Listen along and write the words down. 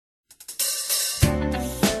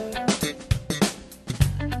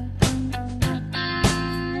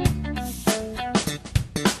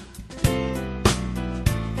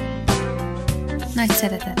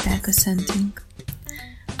Szeretettel köszöntünk!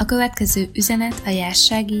 A következő üzenet a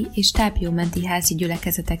Jászsági és Tápiómenti Házi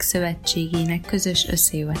Gyülekezetek Szövetségének közös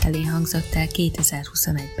összejövetelén hangzott el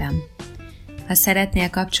 2021-ben. Ha szeretnél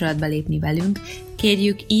kapcsolatba lépni velünk,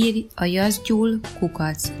 kérjük írj a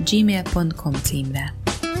yazgyul@gmail.com címre.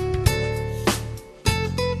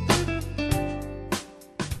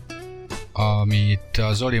 Amit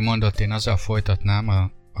a Zoli mondott, én azzal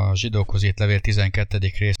folytatnám, a Zsidókhoz írt levél 12.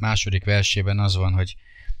 rész második versében az van, hogy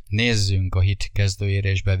nézzünk a hit kezdőjére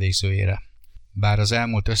és bevégzőjére. Bár az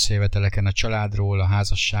elmúlt összejöveteleken a családról, a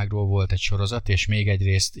házasságról volt egy sorozat, és még egy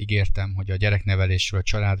részt ígértem, hogy a gyereknevelésről, a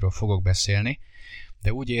családról fogok beszélni,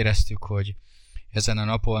 de úgy éreztük, hogy ezen a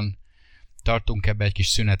napon tartunk ebbe egy kis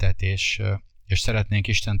szünetet, és szeretnénk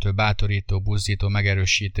Istentől bátorító, buzdító,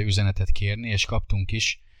 megerősítő üzenetet kérni, és kaptunk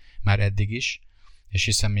is, már eddig is, és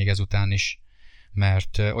hiszem még ezután is,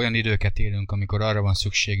 mert olyan időket élünk, amikor arra van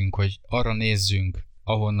szükségünk, hogy arra nézzünk,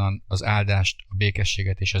 ahonnan az áldást, a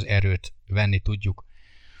békességet és az erőt venni tudjuk.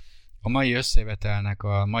 A mai összejövetelnek,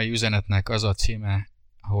 a mai üzenetnek az a címe,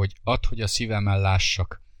 hogy add, hogy a szívemmel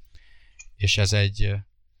lássak. És ez egy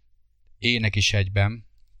ének is egyben,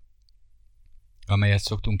 amelyet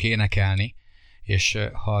szoktunk énekelni, és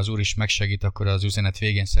ha az Úr is megsegít, akkor az üzenet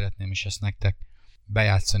végén szeretném is ezt nektek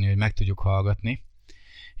bejátszani, hogy meg tudjuk hallgatni.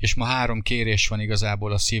 És ma 3 kérés van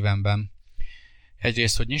igazából a szívemben.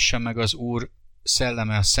 Egyrészt, hogy nyissa meg az Úr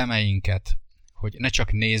Szelleme a szemeinket, hogy ne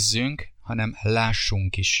csak nézzünk, hanem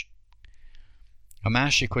lássunk is. A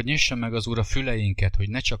másik, hogy nyissa meg az Úr a füleinket, hogy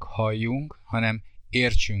ne csak halljunk, hanem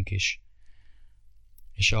értsünk is.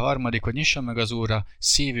 És a harmadik, hogy nyissa meg az Úr a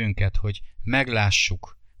szívünket, hogy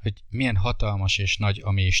meglássuk, hogy milyen hatalmas és nagy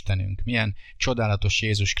a mi Istenünk, milyen csodálatos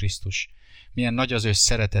Jézus Krisztus, milyen nagy az ő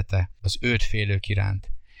szeretete az őt félők iránt,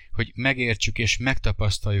 hogy megértsük és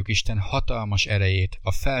megtapasztaljuk Isten hatalmas erejét,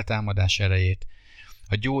 a feltámadás erejét,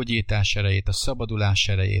 a gyógyítás erejét, a szabadulás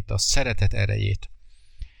erejét, a szeretet erejét.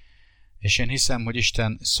 És én hiszem, hogy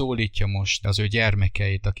Isten szólítja most az ő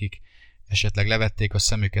gyermekeit, akik esetleg levették a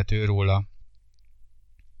szemüket őróla,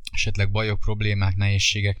 esetleg bajok, problémák,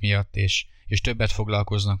 nehézségek miatt, és többet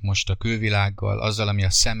foglalkoznak most a külvilággal, azzal, ami a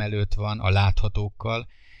szem előtt van, a láthatókkal,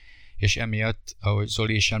 és emiatt, ahogy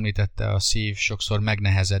Zoli is említette, a szív sokszor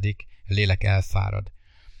megnehezedik, a lélek elfárad.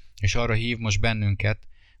 És arra hív most bennünket,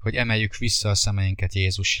 hogy emeljük vissza a szemeinket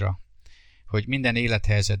Jézusra. Hogy minden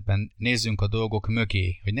élethelyzetben nézzünk a dolgok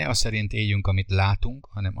mögé, hogy ne az szerint éljünk, amit látunk,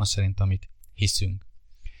 hanem az szerint, amit hiszünk.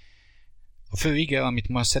 A fő ige, amit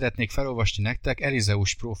ma szeretnék felolvasni nektek,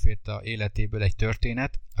 Elizeus próféta életéből egy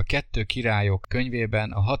történet. A 2 királyok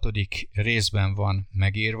könyvében a 6. részben van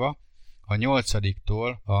megírva, a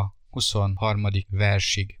 8-tól a 23.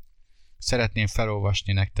 versig. Szeretném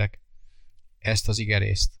felolvasni nektek ezt az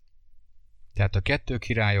igerészt. Tehát a 2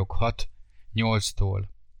 királyok 6:8-tól.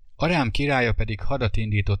 Arám királya pedig hadat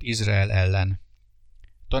indított Izrael ellen.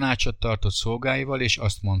 Tanácsot tartott szolgáival, és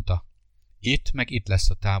azt mondta, itt meg itt lesz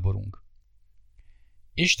a táborunk.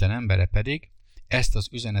 Isten embere pedig ezt az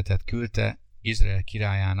üzenetet küldte Izrael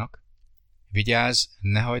királyának, vigyázz,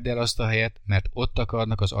 ne hagyd el azt a helyet, mert ott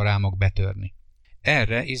akarnak az arámok betörni.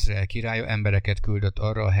 Erre Izrael királya embereket küldött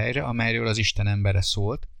arra a helyre, amelyről az Isten embere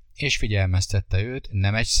szólt, és figyelmeztette őt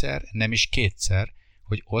nem egyszer, nem is 2-szer,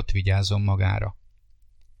 hogy ott vigyázzon magára.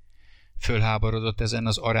 Fölháborodott ezen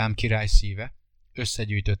az arám király szíve,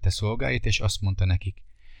 összegyűjtötte szolgáit, és azt mondta nekik,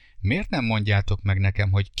 miért nem mondjátok meg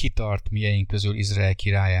nekem, hogy ki tart mieink közül Izrael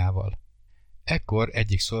királyával? Ekkor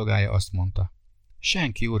egyik szolgája azt mondta,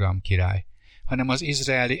 senki, uram, király, hanem az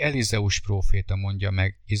izraeli Elizeus próféta mondja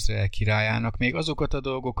meg Izrael királyának még azokat a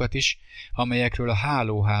dolgokat is, amelyekről a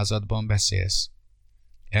hálóházadban beszélsz.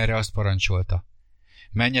 Erre azt parancsolta,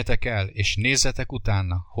 menjetek el, és nézzetek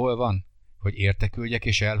utána, hol van, hogy érte küldjek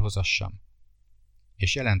és elhozassam.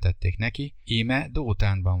 És jelentették neki, íme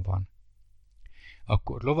Dótánban van.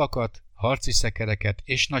 Akkor lovakat, harci szekereket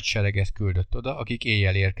és nagy sereget küldött oda, akik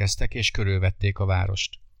éjjel érkeztek és körülvették a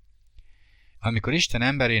várost. Amikor Isten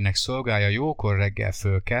emberének szolgája jókor reggel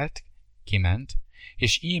fölkelt, kiment,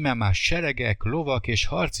 és íme már seregek, lovak és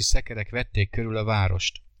harci szekerek vették körül a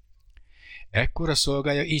várost. Ekkor a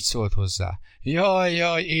szolgája így szólt hozzá,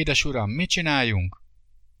 jaj, édes uram, mit csináljunk?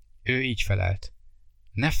 Ő így felelt,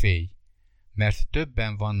 ne félj, mert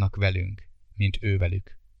többen vannak velünk, mint ő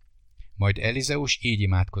velük. Majd Elizeus így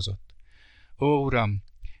imádkozott, ó uram,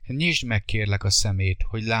 nyisd meg kérlek a szemét,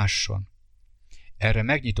 hogy lásson. Erre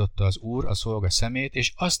megnyitotta az Úr a szolga szemét,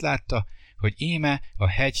 és azt látta, hogy íme a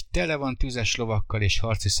hegy tele van tüzes lovakkal és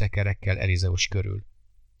harci szekerekkel Elizeus körül.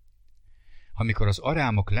 Amikor az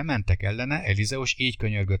arámok lementek ellene, Elizeus így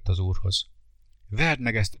könyörgött az Úrhoz. Verd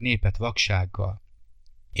meg ezt népet vaksággal.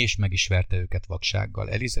 és meg is verte őket vaksággal,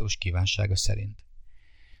 Elizeus kívánsága szerint.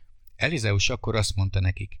 Elizeus akkor azt mondta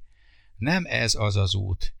nekik, nem ez az az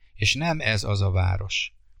út, és nem ez az a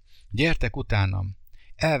város. Gyertek utánam,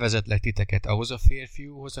 elvezetlek titeket ahhoz a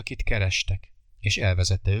férfiúhoz, akit kerestek, és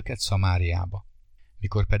elvezette őket Szamáriába.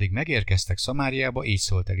 Mikor pedig megérkeztek Szamáriába, így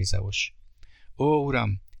szólt Elizeus. Ó,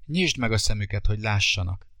 Uram, nyisd meg a szemüket, hogy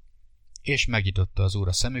lássanak. És megnyitotta az Úr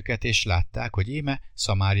a szemüket, és látták, hogy íme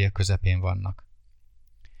Szamária közepén vannak.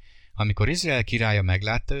 Amikor Izrael királya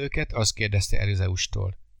meglátta őket, azt kérdezte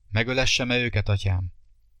Elizeustól, megölessem-e őket, atyám?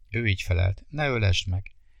 Ő így felelt, ne ölesd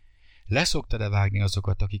meg. Leszoktad-e vágni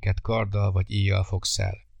azokat, akiket karddal vagy íjjal fogsz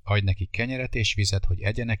el? Adj nekik kenyeret és vizet, hogy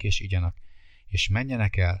egyenek és igyanak, és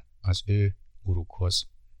menjenek el az ő urukhoz.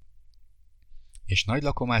 És nagy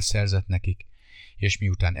lakomát szerzett nekik, és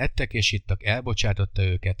miután ettek és ittak, elbocsátotta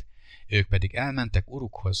őket, ők pedig elmentek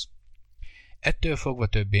urukhoz. Ettől fogva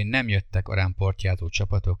többé nem jöttek a rám partjátó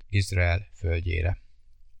csapatok Izrael földjére.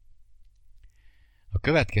 A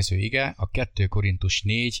következő ige a 2 Korintus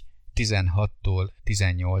 4, 16-tól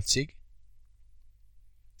 18-ig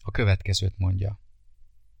a következőt mondja.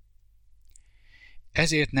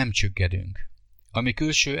 Ezért nem csüggedünk. A mi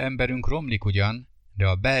külső emberünk romlik ugyan, de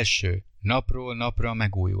a belső napról napra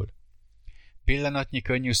megújul. Pillanatnyi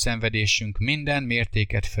könnyű szenvedésünk minden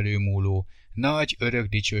mértéket felülmúló, nagy örök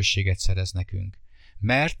dicsőséget szerez nekünk,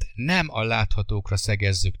 mert nem a láthatókra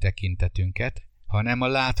szegezzük tekintetünket, hanem a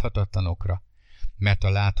láthatatlanokra, mert a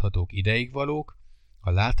láthatók ideig valók, a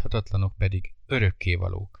láthatatlanok pedig örökké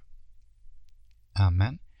valók.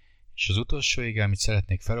 Amen. És az utolsó ige, amit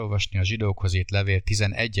szeretnék felolvasni, a zsidókhoz írt levél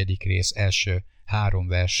 11. rész első 3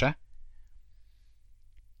 verse.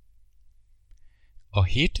 A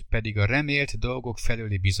hit pedig a remélt dolgok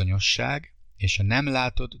felőli bizonyosság, és a nem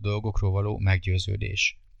látott dolgokról való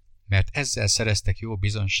meggyőződés, mert ezzel szereztek jó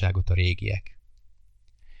bizonyságot a régiek.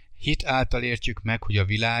 Hit által értjük meg, hogy a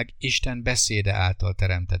világ Isten beszéde által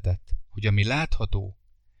teremtetett, hogy ami látható,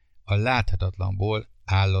 a láthatatlanból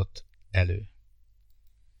állott elő.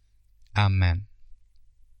 Amen.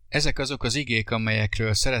 Ezek azok az igék,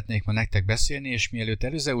 amelyekről szeretnék ma nektek beszélni, és mielőtt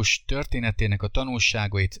Elizeus történetének a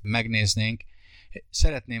tanulságait megnéznénk,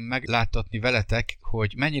 szeretném megláttatni veletek,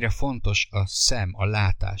 hogy mennyire fontos a szem, a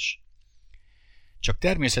látás. Csak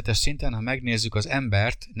természetes szinten, ha megnézzük az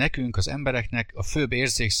embert, nekünk, az embereknek a főbb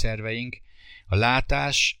érzékszerveink a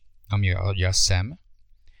látás, ami a szem,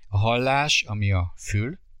 a hallás, ami a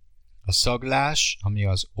fül, a szaglás, ami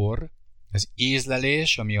az orr, az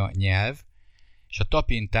ízlelés, ami a nyelv, és a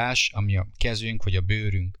tapintás, ami a kezünk vagy a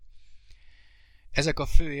bőrünk. Ezek a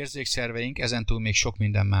fő érzékszerveink, ezentúl még sok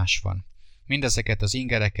minden más van. Mindezeket az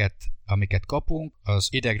ingereket, amiket kapunk, az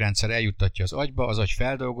idegrendszer eljuttatja az agyba, az agy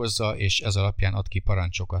feldolgozza, és ez alapján ad ki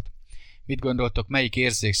parancsokat. Mit gondoltok, melyik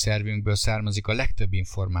érzékszervünkből származik a legtöbb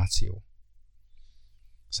információ?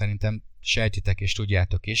 Szerintem sejtitek és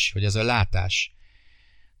tudjátok is, hogy ez a látás.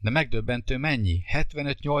 De megdöbbentő mennyi?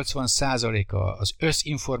 75-80%-a az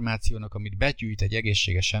összinformációnak, amit begyűjt egy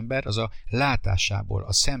egészséges ember, az a látásából,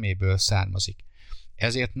 a szeméből származik.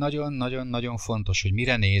 Ezért nagyon-nagyon-nagyon fontos, hogy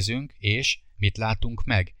mire nézünk, és mit látunk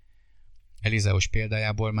meg. Elizeus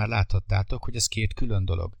példájából már láthattátok, hogy ez 2 külön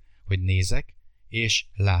dolog, hogy nézek és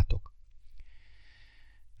látok.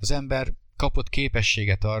 Az ember kapott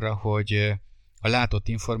képességet arra, hogy a látott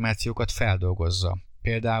információkat feldolgozza.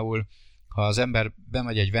 Például, ha az ember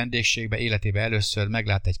bemegy egy vendégségbe, életében először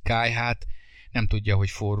meglát egy kályhát, nem tudja, hogy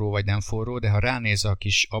forró vagy nem forró, de ha ránéz a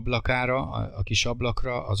kis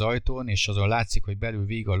ablakra az ajtón, és azon látszik, hogy belül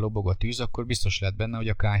vígan lobog a tűz, akkor biztos lehet benne, hogy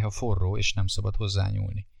a kályha forró, és nem szabad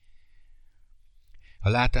hozzányúlni. A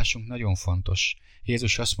látásunk nagyon fontos.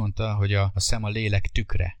 Jézus azt mondta, hogy a szem a lélek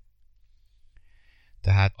tükre.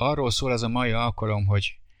 Tehát arról szól ez a mai alkalom,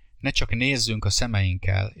 hogy ne csak nézzünk a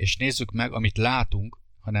szemeinkkel, és nézzük meg, amit látunk,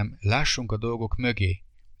 hanem lássunk a dolgok mögé.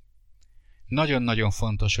 Nagyon-nagyon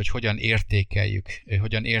fontos, hogy hogyan értékeljük,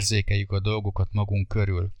 hogyan érzékeljük a dolgokat magunk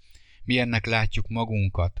körül. Milyennek látjuk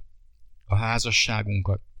magunkat, a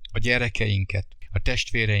házasságunkat, a gyerekeinket, a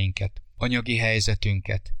testvéreinket, anyagi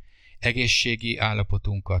helyzetünket, egészségi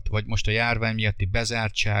állapotunkat, vagy most a járvány miatti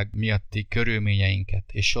bezártság miatti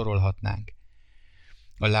körülményeinket, és sorolhatnánk.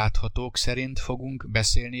 A láthatók szerint fogunk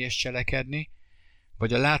beszélni és cselekedni,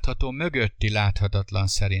 vagy a látható mögötti láthatatlan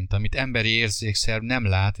szerint, amit emberi érzékszerv nem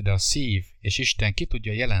lát, de a szív és Isten ki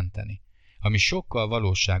tudja jelenteni, ami sokkal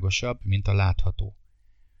valóságosabb, mint a látható.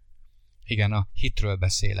 Igen, a hitről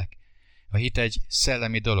beszélek. A hit egy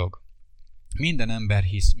szellemi dolog. Minden ember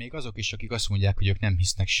hisz, még azok is, akik azt mondják, hogy ők nem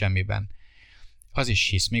hisznek semmiben. Az is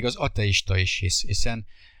hisz, még az ateista is hisz, hiszen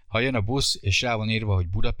ha jön a busz, és rá van írva, hogy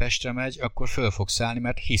Budapestre megy, akkor föl fog szállni,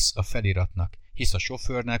 mert hisz a feliratnak. hisz a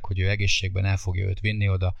sofőrnek, hogy ő egészségben el fogja őt vinni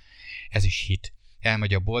oda, ez is hit.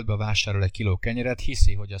 Elmegy a boltba, vásárol 1 kiló kenyeret,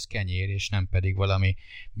 hiszi, hogy az kenyér, és nem pedig valami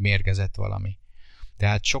mérgezett valami.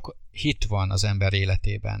 Tehát sok hit van az ember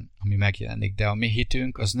életében, ami megjelenik, de a mi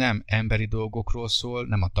hitünk az nem emberi dolgokról szól,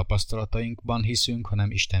 nem a tapasztalatainkban hiszünk,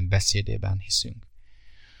 hanem Isten beszédében hiszünk.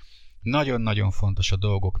 Nagyon-nagyon fontos a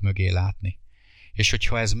dolgok mögé látni. És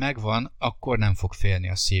hogyha ez megvan, akkor nem fog félni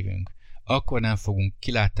a szívünk. Akkor nem fogunk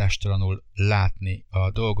kilátástalanul látni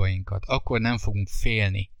a dolgainkat. Akkor nem fogunk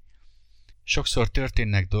félni. Sokszor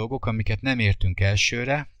történnek dolgok, amiket nem értünk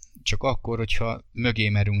elsőre, csak akkor, hogyha mögé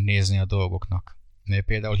merünk nézni a dolgoknak.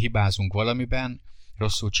 Például hibázunk valamiben,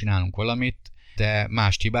 rosszul csinálunk valamit, de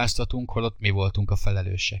mást hibáztatunk, holott mi voltunk a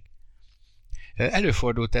felelősek.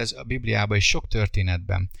 Előfordult ez a Bibliában is sok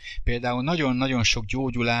történetben. Például nagyon-nagyon sok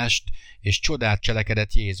gyógyulást és csodát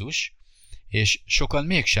cselekedett Jézus, és sokan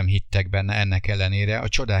mégsem hittek benne ennek ellenére, a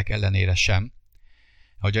csodák ellenére sem.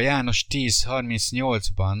 Ahogy a János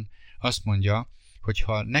 10:38-ban azt mondja, hogy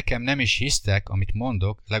ha nekem nem is hisztek, amit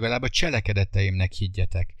mondok, legalább a cselekedeteimnek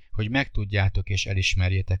higgyetek, hogy megtudjátok és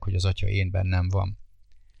elismerjétek, hogy az Atya én bennem van.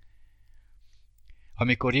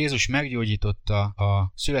 Amikor Jézus meggyógyította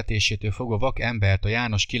a születésétől fogva vak embert a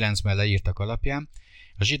János 9-ben leírtak alapján,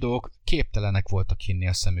 a zsidók képtelenek voltak hinni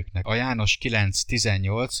a szemüknek. A János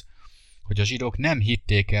 9:18, hogy a zsidók nem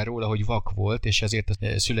hitték el róla, hogy vak volt, és ezért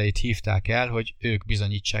a szüleit hívták el, hogy ők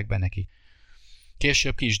bizonyítsák be neki.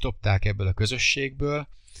 Később ki is dobták ebből a közösségből,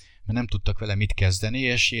 mert nem tudtak vele mit kezdeni,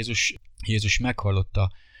 és Jézus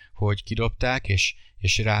meghallotta, hogy kidobták,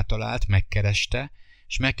 és rátalált, megkereste,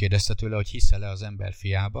 és megkérdezte tőle, hogy hiszel-e az ember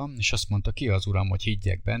fiában, és azt mondta, ki az Uram, hogy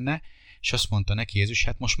higgyek benne, és azt mondta neki Jézus,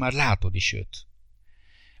 hát most már látod is őt.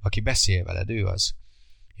 Aki beszél veled, ő az.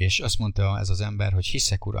 És azt mondta ez az ember, hogy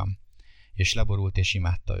hiszek, Uram, és leborult és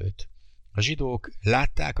imádta őt. A zsidók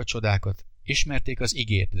látták a csodákat, ismerték az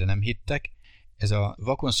igét, de nem hittek. Ez a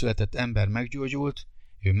vakon született ember meggyógyult,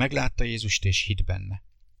 ő meglátta Jézust és hitt benne.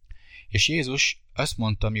 És Jézus azt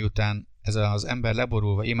mondta, miután ez az ember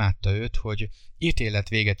leborulva imádta őt, hogy ítélet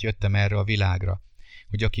véget jöttem erre a világra,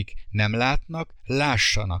 hogy akik nem látnak,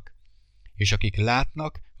 lássanak, és akik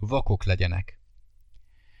látnak, vakok legyenek.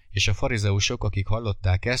 És a farizeusok, akik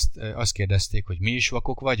hallották ezt, azt kérdezték, hogy mi is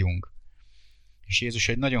vakok vagyunk. És Jézus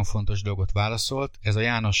egy nagyon fontos dolgot válaszolt, ez a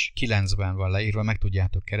János 9-ben van leírva, meg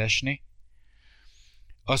tudjátok keresni.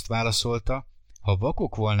 Azt válaszolta, ha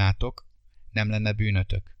vakok volnátok, nem lenne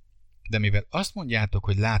bűnötök. De mivel azt mondjátok,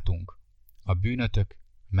 hogy látunk, a bűnötök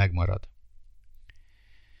megmarad.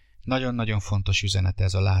 Nagyon-nagyon fontos üzenet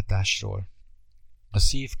ez a látásról. A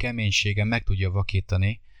szív keménysége meg tudja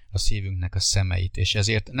vakítani a szívünknek a szemeit, és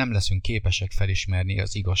ezért nem leszünk képesek felismerni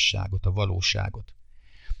az igazságot, a valóságot.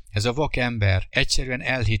 Ez a vak ember egyszerűen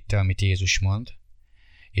elhitte, amit Jézus mond,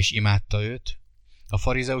 és imádta őt. A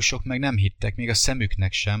farizeusok meg nem hittek, még a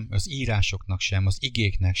szemüknek sem, az írásoknak sem, az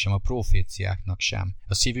igéknek sem, a proféciáknak sem.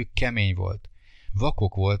 A szívük kemény volt.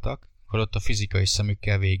 Vakok voltak, holott a fizikai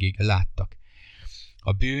szemükkel végig láttak.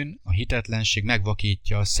 A bűn, a hitetlenség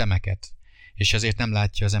megvakítja a szemeket, és ezért nem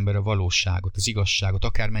látja az ember a valóságot, az igazságot,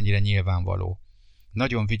 akármennyire nyilvánvaló.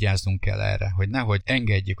 Nagyon vigyáznunk kell erre, hogy nehogy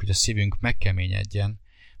engedjük, hogy a szívünk megkeményedjen,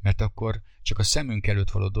 mert akkor csak a szemünk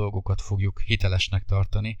előtt való dolgokat fogjuk hitelesnek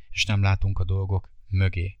tartani, és nem látunk a dolgok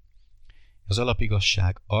mögé. Az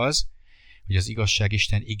alapigazság az, hogy az igazság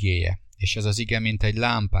Isten igéje, és ez az ige, mint egy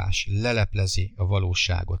lámpás, leleplezi a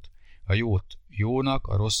valóságot. A jót jónak,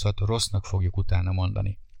 a rosszat rossznak fogjuk utána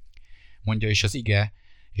mondani. Mondja is az ige,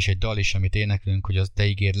 és egy dal is, amit éneklünk, hogy az te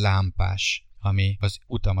igéd lámpás, ami az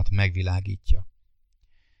utamat megvilágítja.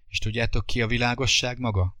 És tudjátok, ki a világosság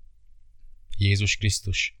maga? Jézus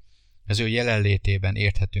Krisztus. Az ő jelenlétében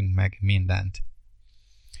érthetünk meg mindent.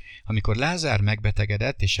 Amikor Lázár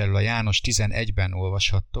megbetegedett, és erről a János 11-ben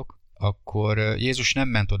olvashattok, akkor Jézus nem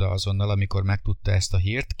ment oda azonnal, amikor megtudta ezt a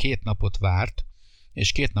hírt, 2 napot várt,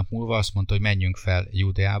 és 2 nap múlva azt mondta, hogy menjünk fel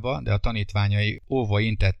Júdeába, de a tanítványai óva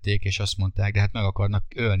intették, és azt mondták, de hát meg akarnak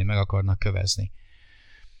ölni, meg akarnak kövezni.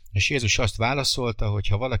 És Jézus azt válaszolta, hogy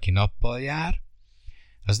ha valaki nappal jár,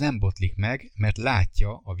 az nem botlik meg, mert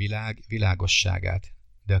látja a világ világosságát.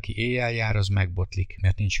 De aki éjjel jár, az megbotlik,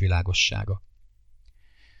 mert nincs világossága.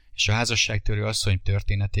 És a házasságtörő asszony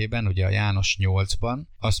történetében, ugye a János 8-ban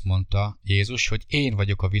azt mondta Jézus, hogy én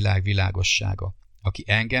vagyok a világ világossága. Aki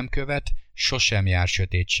engem követ, sosem jár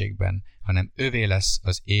sötétségben, hanem övé lesz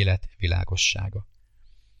az élet világossága.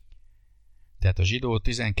 Tehát a zsidó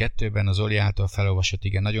 12-ben az Zoli által felolvasott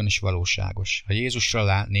ige nagyon is valóságos. Ha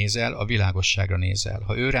Jézusra nézel, a világosságra nézel.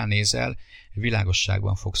 Ha őrá nézel,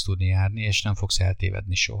 világosságban fogsz tudni járni, és nem fogsz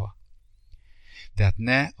eltévedni soha. Tehát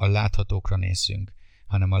ne a láthatókra nézzünk,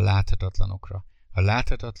 hanem a láthatatlanokra. A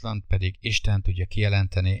láthatatlan pedig Isten tudja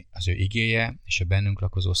kijelenteni az ő igéje és a bennünk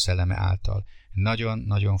lakozó szelleme által.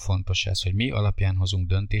 Nagyon-nagyon fontos ez, hogy mi alapján hozunk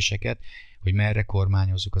döntéseket, hogy merre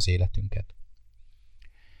kormányozzuk az életünket.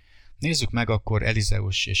 Nézzük meg akkor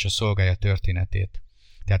Elizeus és a szolgája történetét.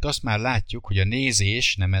 Tehát azt már látjuk, hogy a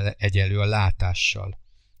nézés nem egyenlő a látással.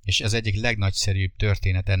 És ez egyik legnagyszerűbb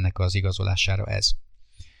történet ennek az igazolására ez.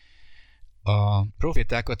 A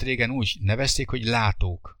profétákat régen úgy nevezték, hogy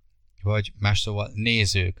látók, vagy más szóval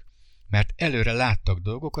nézők, mert előre láttak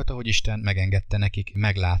dolgokat, ahogy Isten megengedte nekik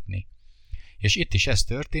meglátni. És itt is ez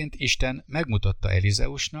történt, Isten megmutatta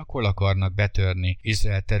Elizeusnak, hol akarnak betörni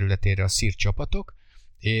Izrael területére a szír csapatok,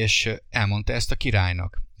 és elmondta ezt a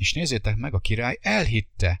királynak. És nézzétek meg, a király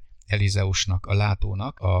elhitte Elizeusnak, a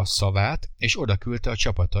látónak a szavát, és oda küldte a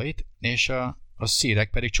csapatait, és a szírek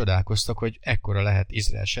pedig csodálkoztak, hogy ekkora lehet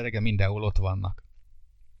Izrael serege, mindenhol ott vannak.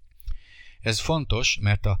 Ez fontos,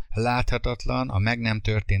 mert a láthatatlan, a meg nem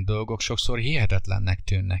történt dolgok sokszor hihetetlennek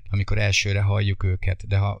tűnnek, amikor elsőre halljuk őket,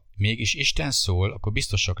 de ha mégis Isten szól, akkor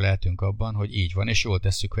biztosak lehetünk abban, hogy így van, és jól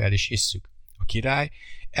tesszük, ha el is hisszük. A király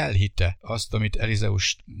elhitte azt, amit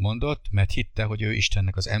Elizeus mondott, mert hitte, hogy ő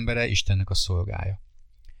Istennek az embere, Istennek a szolgája.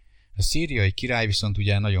 A szíriai király viszont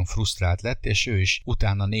ugye nagyon frusztrált lett, és ő is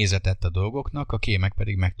utána nézetett a dolgoknak, a kémek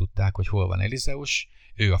pedig megtudták, hogy hol van Elizeus,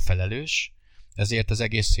 ő a felelős, ezért az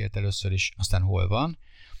egész szélt először is, aztán hol van,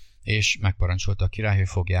 és megparancsolta a király, hogy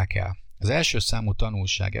fogják el. Az első számú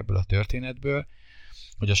tanulság ebből a történetből,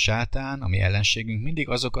 hogy a sátán, ami ellenségünk, mindig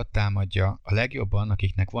azokat támadja a legjobban,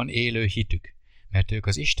 akiknek van élő hitük, mert ők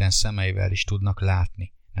az Isten szemeivel is tudnak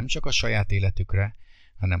látni. Nem csak a saját életükre,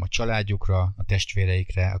 hanem a családjukra, a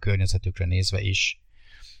testvéreikre, a környezetükre nézve is.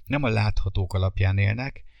 Nem a láthatók alapján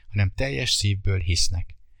élnek, hanem teljes szívből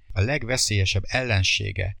hisznek. A legveszélyesebb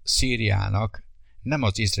ellensége Szíriának nem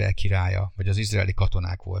az Izrael királya, vagy az izraeli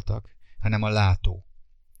katonák voltak, hanem a látó,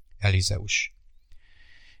 Elizeus.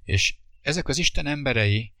 És ezek az Isten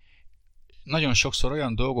emberei nagyon sokszor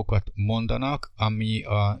olyan dolgokat mondanak, ami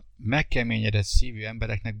a megkeményedett szívű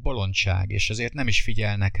embereknek bolondság, és ezért nem is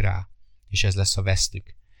figyelnek rá, és ez lesz a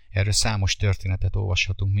vesztük. Erről számos történetet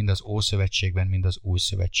olvashatunk, mind az Ószövetségben, mind az Új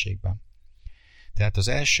Szövetségben. Tehát az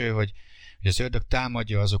első, hogy az ördög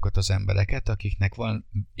támadja azokat az embereket, akiknek van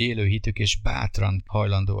élő hitük, és bátran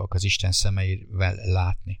hajlandóak az Isten szemeivel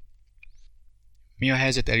látni. Mi a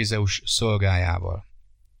helyzet Elizeus szolgájával?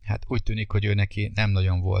 Hát úgy tűnik, hogy ő neki nem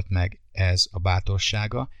nagyon volt meg ez a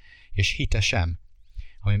bátorsága, és hite sem.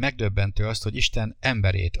 Ami megdöbbentő azt, hogy Isten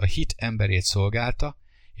emberét, a hit emberét szolgálta,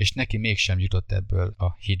 és neki mégsem jutott ebből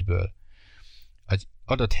a hitből. Az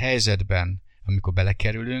adott helyzetben, amikor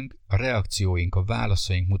belekerülünk, a reakcióink, a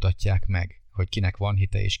válaszaink mutatják meg, hogy kinek van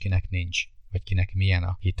hite és kinek nincs, vagy kinek milyen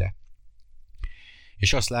a hite.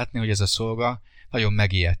 És azt látni, hogy ez a szolga nagyon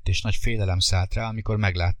megijedt, és nagy félelem szállt rá, amikor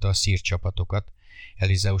meglátta a szír csapatokat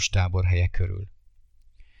Elizeus táborhelye körül.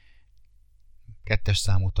 2.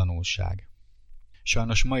 számú tanulság.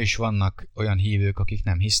 Sajnos ma is vannak olyan hívők, akik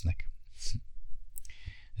nem hisznek.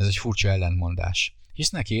 Ez egy furcsa ellentmondás.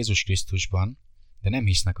 Hisznek Jézus Krisztusban, de nem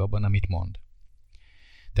hisznek abban, amit mond.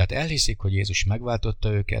 Tehát elhiszik, hogy Jézus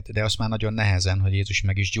megváltotta őket, de azt már nagyon nehezen, hogy Jézus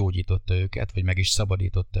meg is gyógyította őket, vagy meg is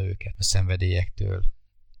szabadította őket a szenvedélyektől,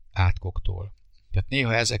 átkoktól. Tehát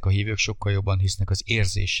néha ezek a hívők sokkal jobban hisznek az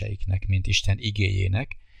érzéseiknek, mint Isten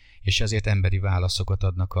igéjének, és ezért emberi válaszokat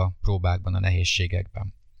adnak a próbákban, a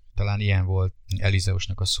nehézségekben. Talán ilyen volt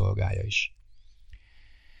Elizeusnak a szolgája is.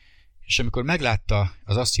 És amikor meglátta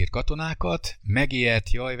az asszír katonákat,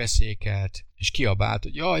 megijedt, jajveszékelt, és kiabált,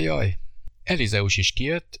 hogy jaj, Elizeus is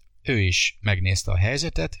kijött, ő is megnézte a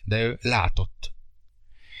helyzetet, de ő látott.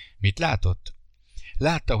 Mit látott?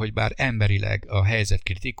 Látta, hogy bár emberileg a helyzet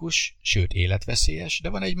kritikus, sőt életveszélyes, de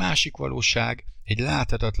van egy másik valóság, egy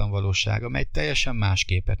láthatatlan valóság, amely teljesen más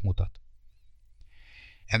képet mutat.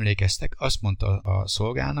 Emlékeztek, azt mondta a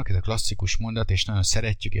szolgának, ez a klasszikus mondat, és nagyon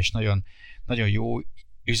szeretjük, és nagyon, nagyon jó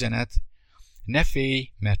üzenet, ne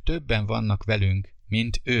félj, mert többen vannak velünk,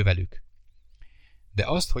 mint ő velük. De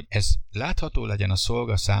azt, hogy ez látható legyen a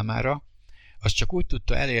szolga számára, azt csak úgy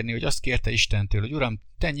tudta elérni, hogy azt kérte Istentől, hogy Uram,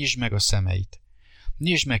 te nyisd meg a szemeit.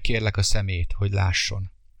 Nyisd meg kérlek a szemét, hogy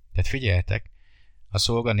lásson. Tehát figyeljetek, a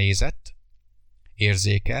szolga nézett,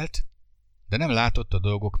 érzékelt, de nem látott a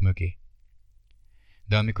dolgok mögé.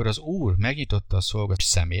 De amikor az Úr megnyitotta a szolga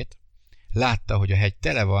szemét, látta, hogy a hegy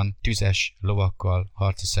tele van tüzes lovakkal,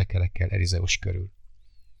 harci szekerekkel Elizeus körül.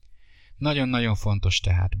 Nagyon-nagyon fontos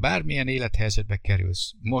tehát, bármilyen élethelyzetbe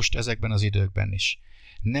kerülsz, most ezekben az időkben is,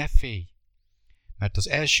 ne félj, mert az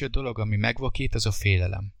első dolog, ami megvakít, az a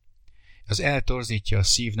félelem. Az eltorzítja a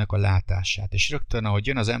szívnek a látását, és rögtön, ahogy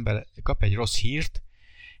jön az ember, kap egy rossz hírt,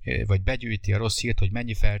 vagy begyűjti a rossz hírt, hogy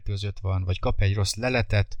mennyi fertőzött van, vagy kap egy rossz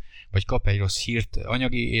leletet, vagy kap egy rossz hírt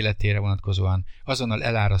anyagi életére vonatkozóan, azonnal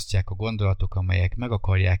elárasztják a gondolatok, amelyek meg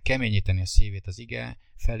akarják keményíteni a szívét az ige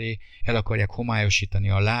felé, el akarják homályosítani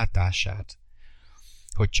a látását,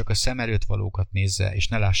 hogy csak a szem előtt valókat nézze, és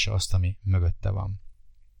ne lássa azt, ami mögötte van.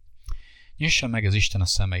 Nyissa meg az Isten a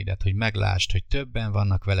szemeidet, hogy meglásd, hogy többen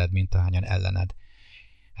vannak veled, mint ahányan ellened.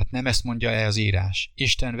 Hát nem ezt mondja-e az írás?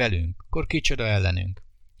 Isten velünk, akkor kicsoda ellenünk?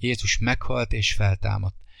 Jézus meghalt és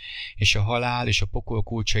feltámadt, és a halál és a pokol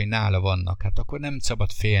kulcsai nála vannak, hát akkor nem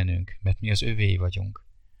szabad félnünk, mert mi az övéi vagyunk.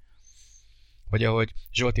 Vagy ahogy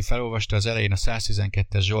Zsolti felolvasta az elején a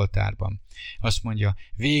 112-es Zsoltárban, azt mondja,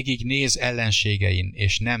 végig néz ellenségein,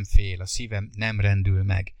 és nem fél, a szívem nem rendül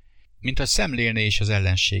meg. Mint ha szemlélné is az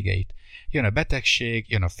ellenségeit. Jön a betegség,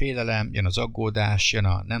 jön a félelem, jön az aggódás, jön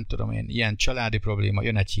a nem tudom én, ilyen családi probléma,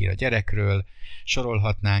 jön egy hír a gyerekről,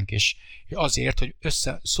 sorolhatnánk, és azért, hogy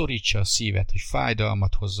összeszorítsa a szívet, hogy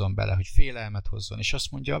fájdalmat hozzon bele, hogy félelmet hozzon, és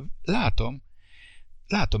azt mondja,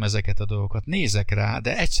 látom ezeket a dolgokat, nézek rá,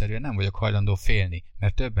 de egyszerűen nem vagyok hajlandó félni,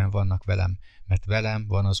 mert többen vannak velem, mert velem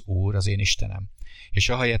van az Úr, az én Istenem. És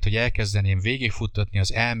ahelyett, hogy elkezdeném végigfuttatni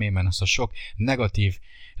az elmémen azt a sok negatív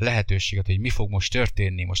lehetőséget, hogy mi fog most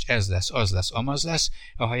történni, most ez lesz, az lesz, amaz lesz,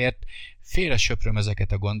 ahelyett félresöpröm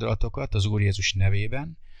ezeket a gondolatokat az Úr Jézus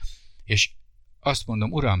nevében, és azt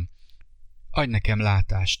mondom, Uram, adj nekem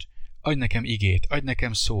látást, adj nekem igét, adj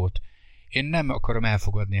nekem szót. Én nem akarom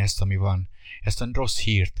elfogadni ezt, ami van, ezt a rossz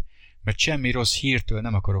hírt, mert semmi rossz hírtől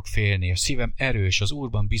nem akarok félni. A szívem erős, az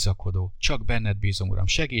Úrban bizakodó. Csak benned bízom, Uram.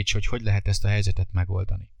 Segíts, hogy lehet ezt a helyzetet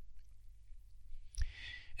megoldani.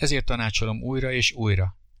 Ezért tanácsolom újra és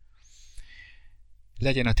újra.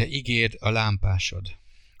 Legyen a te igéd a lámpásod.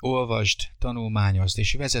 Olvasd, tanulmányozd,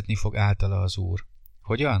 és vezetni fog általa az Úr.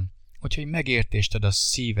 Hogyan? Úgyhogy megértést ad a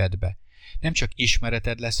szívedbe. Nem csak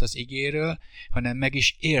ismereted lesz az igéről, hanem meg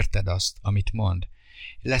is érted azt, amit mond.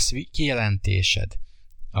 Lesz kijelentésed,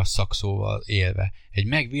 a szakszóval élve. Egy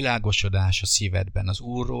megvilágosodás a szívedben, az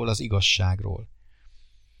Úrról, az igazságról.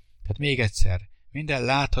 Tehát még egyszer, minden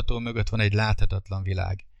látható mögött van egy láthatatlan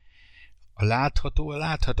világ. A látható a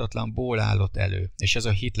láthatatlanból állott elő, és ez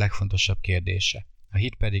a hit legfontosabb kérdése. A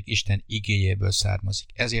hit pedig Isten igéjéből származik.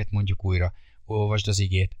 Ezért mondjuk újra, olvasd az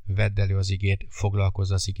igét, vedd elő az igét,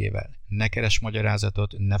 foglalkozz az igével. Ne keres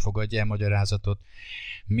magyarázatot, ne fogadj el magyarázatot.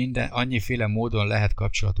 Annyiféle módon lehet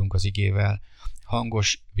kapcsolatunk az igével,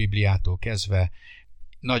 hangos Bibliától kezdve,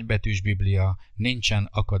 nagybetűs Biblia, nincsen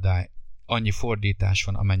akadály, annyi fordítás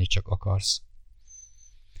van, amennyi csak akarsz.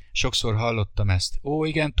 Sokszor hallottam ezt. Ó,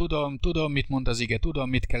 igen, tudom, mit mond az ige, tudom,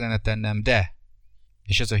 mit kellene tennem, de...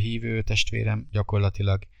 És ez a hívő testvérem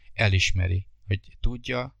gyakorlatilag elismeri, hogy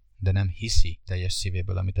tudja, de nem hiszi teljes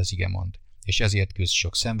szívéből, amit az ige mond. És ezért küzd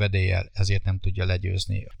sok szenvedéllyel, ezért nem tudja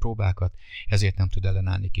legyőzni a próbákat, ezért nem tud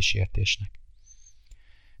ellenállni kísértésnek.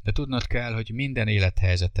 De tudnod kell, hogy minden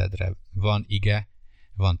élethelyzetedre van ige,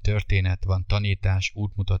 van történet, van tanítás,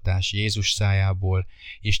 útmutatás Jézus szájából,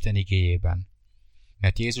 Isten igéjében.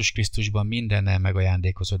 Mert Jézus Krisztusban mindennel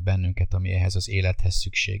megajándékozott bennünket, ami ehhez az élethez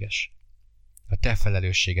szükséges. A te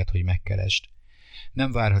felelősséged, hogy megkeresd.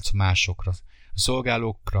 Nem várhatsz másokra, a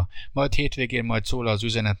szolgálókra, majd hétvégén majd szól az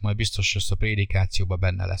üzenet, majd biztos a prédikációban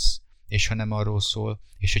benne lesz. És ha nem arról szól,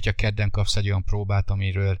 és hogyha kedden kapsz egy olyan próbát,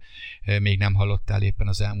 amiről még nem hallottál éppen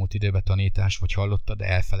az elmúlt időben tanítás, vagy hallottad, de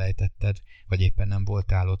elfelejtetted, vagy éppen nem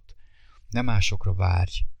voltál ott, nem másokra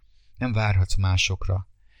várj, nem várhatsz másokra.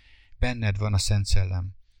 Benned van a Szent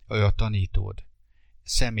Szellem, ő a tanítód,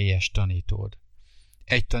 személyes tanítód.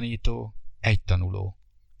 Egy tanító, egy tanuló.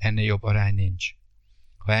 Ennél jobb arány nincs.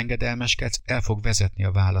 Ha engedelmeskedsz, el fog vezetni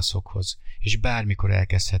a válaszokhoz, és bármikor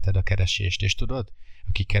elkezdheted a keresést, és tudod,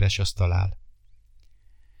 aki keres, azt talál.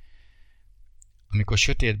 Amikor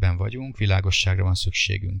sötétben vagyunk, világosságra van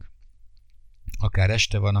szükségünk. Akár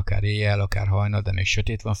este van, akár éjjel, akár hajnal, de még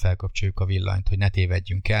sötét van, felkapcsoljuk a villanyt, hogy ne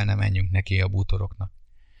tévedjünk el, ne menjünk neki a bútoroknak.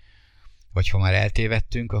 Vagy ha már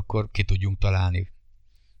eltévedtünk, akkor ki tudjunk találni.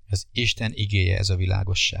 Ez Isten igéje, ez a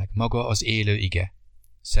világosság. Maga az élő ige,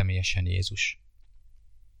 személyesen Jézus.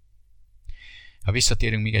 Ha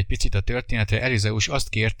visszatérünk még egy picit a történetre, Elizeus azt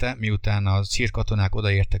kérte, miután a szír katonák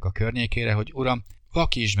odaértek a környékére, hogy Uram,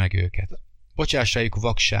 vakítsd meg őket, bocsáss rájuk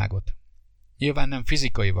vakságot. Nyilván nem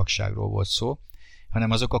fizikai vakságról volt szó,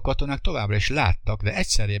 hanem azok a katonák továbbra is láttak, de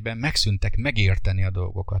egyszerűen megszűntek megérteni a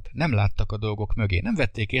dolgokat. Nem láttak a dolgok mögé. Nem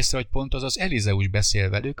vették észre, hogy pont az Elizeus beszél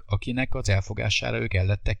velük, akinek az elfogására ők el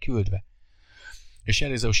lettek küldve. És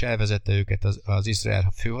Elizeus elvezette őket az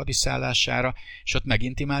Izrael főhadiszállására, és ott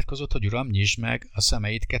megint imádkozott, hogy Uram, nyisd meg a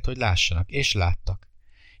szemeinket, hogy lássanak. És láttak.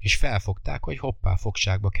 És felfogták, hogy hoppá,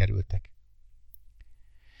 fogságba kerültek.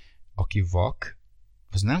 aki vak,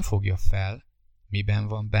 az nem fogja fel, miben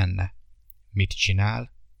van benne, mit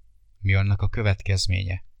csinál, mi annak a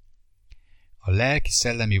következménye. A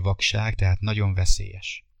lelki-szellemi vakság tehát nagyon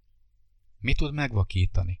veszélyes. Mi tud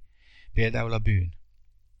megvakítani? Például a bűn.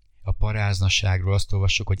 A paráznaságról azt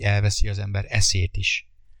olvassuk, hogy elveszi az ember eszét is.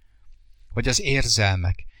 Vagy az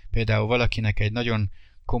érzelmek. Például valakinek egy nagyon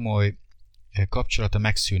komoly kapcsolata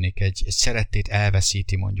megszűnik, egy szerettét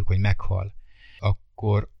elveszíti mondjuk, hogy meghal.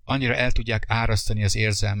 Akkor annyira el tudják árasztani az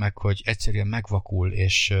érzelmek, hogy egyszerűen megvakul,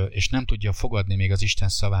 és nem tudja fogadni még az Isten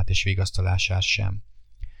szavát és vigasztalását sem.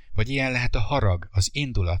 Vagy ilyen lehet a harag, az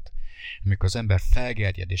indulat, amikor az ember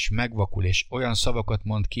felgerjed és megvakul, és olyan szavakat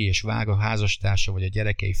mond ki, és vág a házastársa vagy a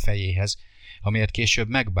gyerekei fejéhez, amelyet később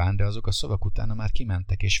megbán, de azok a szavak utána már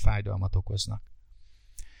kimentek, és fájdalmat okoznak.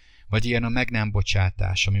 Vagy ilyen a meg nem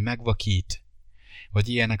bocsátás, ami megvakít, vagy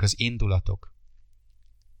ilyenek az indulatok.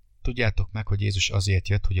 Tudjátok meg, hogy Jézus azért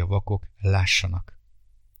jött, hogy a vakok lássanak.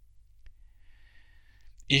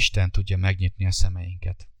 Isten tudja megnyitni a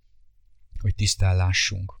szemeinket, hogy tisztán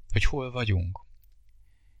lássunk, hogy hol vagyunk.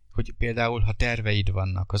 Hogy például, ha terveid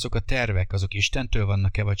vannak, azok a tervek, azok Istentől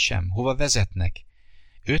vannak-e vagy sem? Hova vezetnek?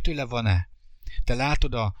 Őtőle van-e? Te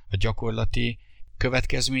látod a gyakorlati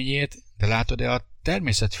következményét, de látod-e a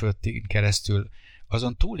természetföldi keresztül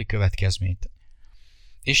azon túli következményt?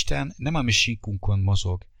 Isten nem a mi síkunkon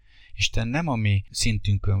mozog. Isten nem a mi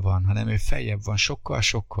szintünkön van, hanem ő feljebb van,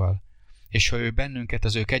 sokkal-sokkal. És ha ő bennünket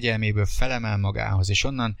az ő kegyelméből felemel magához, és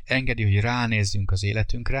onnan engedi, hogy ránézzünk az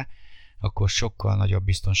életünkre, akkor sokkal nagyobb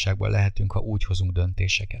biztonságban lehetünk, ha úgy hozunk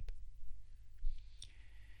döntéseket.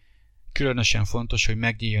 Különösen fontos, hogy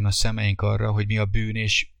megnyíljon a szemeink arra, hogy mi a bűn,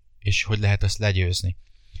 és hogy lehet azt legyőzni.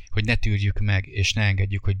 Hogy ne tűrjük meg, és ne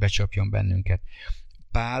engedjük, hogy becsapjon bennünket.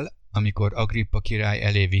 Pál, amikor Agrippa király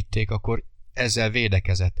elé vitték, akkor ezzel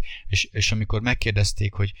védekezett, és amikor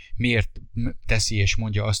megkérdezték, hogy miért teszi és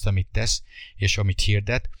mondja azt, amit tesz, és amit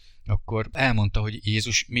hirdet, akkor elmondta, hogy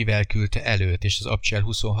Jézus mivel küldte előtt, és az Abcsel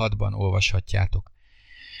 26-ban olvashatjátok.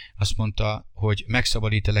 Azt mondta, hogy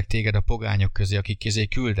megszabadítelek téged a pogányok közé, akik közé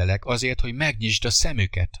küldelek, azért, hogy megnyisd a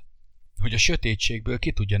szemüket, hogy a sötétségből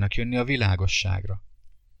ki tudjanak jönni a világosságra.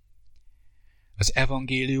 Az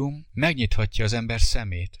evangélium megnyithatja az ember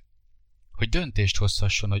szemét, hogy döntést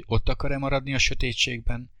hozhasson, hogy ott akar-e maradni a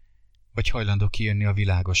sötétségben, vagy hajlandó kijönni a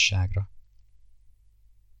világosságra.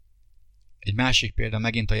 Egy másik példa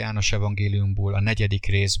megint a János evangéliumból, a 4.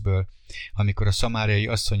 részből, amikor a szamáriai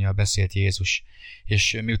asszonnyal beszélt Jézus,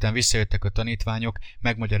 és miután visszajöttek a tanítványok,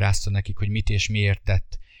 megmagyarázta nekik, hogy mit és miért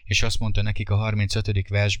tett, és azt mondta nekik a 35.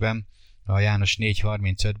 versben, a János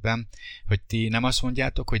 4.35-ben, hogy ti nem azt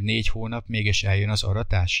mondjátok, hogy 4 hónap mégis eljön az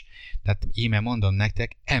aratás? Tehát íme mondom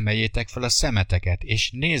nektek, emeljétek fel a szemeteket,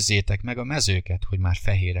 és nézzétek meg a mezőket, hogy már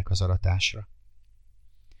fehérek az aratásra.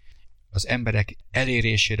 Az emberek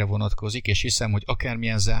elérésére vonatkozik, és hiszem, hogy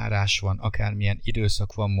akármilyen zárás van, akármilyen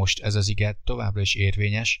időszak van most, ez az ige továbbra is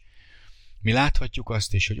érvényes. Mi láthatjuk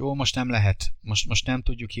azt is, hogy most nem lehet, most nem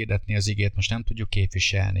tudjuk hirdetni az igét, most nem tudjuk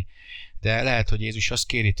képviselni. De lehet, hogy Jézus azt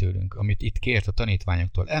kéri tőlünk, amit itt kért a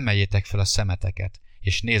tanítványoktól, emeljétek fel a szemeteket,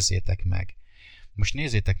 és nézzétek meg. Most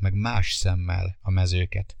nézzétek meg más szemmel a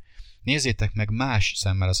mezőket. Nézzétek meg más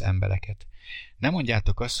szemmel az embereket. Nem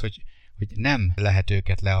mondjátok azt, hogy nem lehet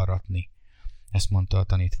őket learatni. Ezt mondta a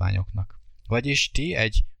tanítványoknak. Vagyis ti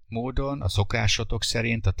egy módon, a szokásotok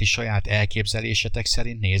szerint, a ti saját elképzelésetek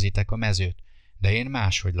szerint nézitek a mezőt. De én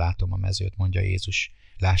máshogy látom a mezőt, mondja Jézus.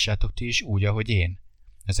 Lássátok ti is úgy, ahogy én.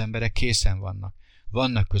 Az emberek készen vannak.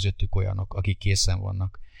 Vannak közöttük olyanok, akik készen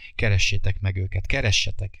vannak. Keressétek meg őket,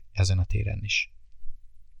 keressetek ezen a téren is.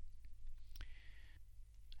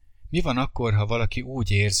 Mi van akkor, ha valaki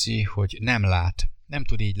úgy érzi, hogy nem lát, nem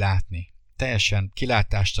tud így látni? Teljesen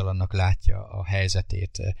kilátástalannak látja a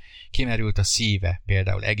helyzetét. Kimerült a szíve,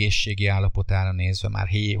 például egészségi állapotára nézve, már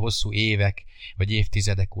hosszú évek vagy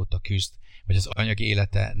évtizedek óta küzd, vagy az anyagi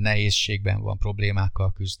élete nehézségben van,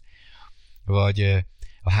 problémákkal küzd, vagy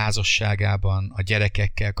a házasságában, a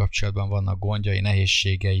gyerekekkel kapcsolatban vannak gondjai,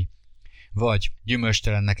 nehézségei, vagy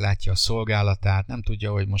gyümölcstelennek látja a szolgálatát, nem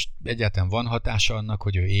tudja, hogy most egyáltalán van hatása annak,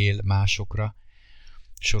 hogy ő él másokra,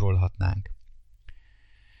 sorolhatnánk.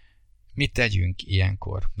 Mit tegyünk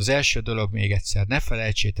ilyenkor? Az első dolog még egyszer, ne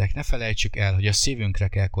felejtsük el, hogy a szívünkre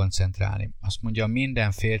kell koncentrálni. Azt mondja,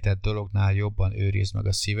 minden féltett dolognál jobban őrizd meg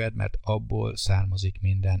a szíved, mert abból származik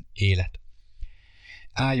minden élet.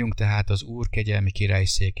 Álljunk tehát az Úr kegyelmi király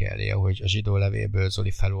széke elé, ahogy a zsidó levélből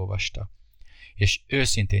Zoli felolvasta. És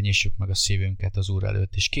őszintén nyissuk meg a szívünket az Úr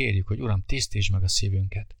előtt, és kérjük, hogy Uram, tisztítsd meg a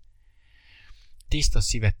szívünket. tiszta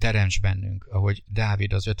szívet teremts bennünk, ahogy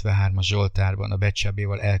Dávid az 53-as Zsoltárban a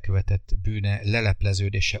Betsábéval elkövetett bűne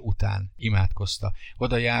lelepleződése után imádkozta.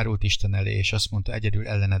 Oda járult Isten elé, és azt mondta, egyedül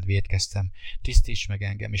ellened vétkeztem, tisztíts meg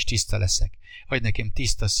engem, és tiszta leszek. Adj nekem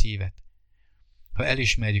tiszta szívet. Ha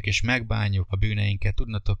elismerjük és megbánjuk a bűneinket,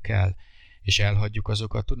 tudnatok kell, és elhagyjuk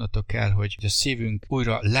azokat, tudnatok kell, hogy a szívünk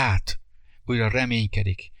újra lát, újra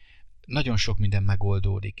reménykedik, nagyon sok minden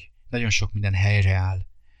megoldódik, nagyon sok minden helyreáll.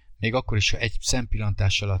 Még akkor is, ha egy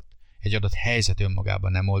szempillantás alatt egy adott helyzet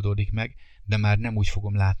önmagában nem oldódik meg, de már nem úgy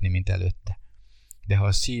fogom látni, mint előtte. De ha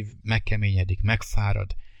a szív megkeményedik,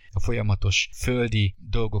 megfárad a folyamatos földi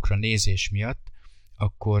dolgokra nézés miatt,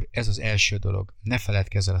 akkor ez az első dolog, ne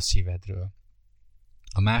feledkezz el a szívedről.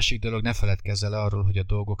 A másik dolog, ne feledkezz el arról, hogy a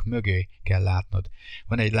dolgok mögé kell látnod.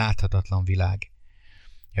 Van egy láthatatlan világ.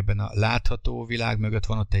 Ebben a látható világ mögött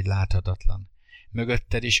van ott egy láthatatlan.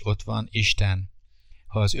 Mögötted is ott van Isten.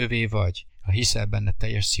 Ha az övé vagy, ha hiszel benne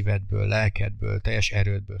teljes szívedből, lelkedből, teljes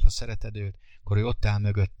erődből, ha szereted őt, akkor ő ott áll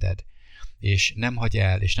mögötted, és nem hagy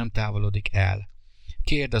el, és nem távolodik el.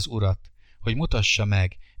 Kérd az Urat, hogy mutassa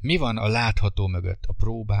meg, mi van a látható mögött, a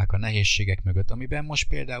próbák, a nehézségek mögött, amiben most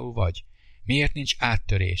például vagy. Miért nincs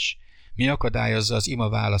áttörés? Mi akadályozza az ima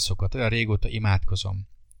válaszokat? Olyan régóta imádkozom.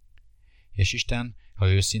 És Isten, ha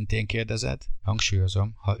őszintén kérdezed,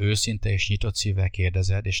 hangsúlyozom, ha őszinte és nyitott szívvel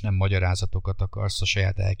kérdezed, és nem magyarázatokat akarsz a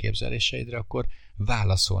saját elképzeléseidre, akkor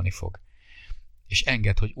válaszolni fog. És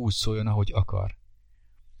engedd, hogy úgy szóljon, ahogy akar.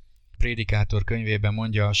 Prédikátor könyvében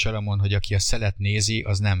mondja Salamon, hogy aki a szelet nézi,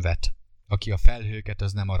 az nem vet. Aki a felhőket,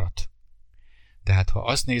 az nem arat. Tehát ha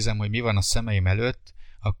azt nézem, hogy mi van a szemeim előtt,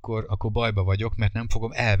 akkor bajba vagyok, mert nem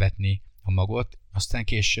fogom elvetni a magot, aztán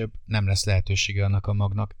később nem lesz lehetősége annak a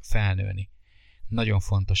magnak felnőni. Nagyon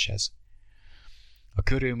fontos ez. A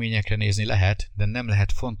körülményekre nézni lehet, de nem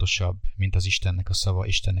lehet fontosabb, mint az Istennek a szava,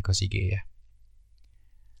 Istennek az igéje.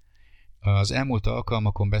 Az elmúlt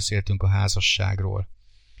alkalmakon beszéltünk a házasságról.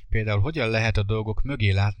 Például hogyan lehet a dolgok mögé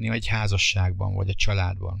látni egy házasságban vagy a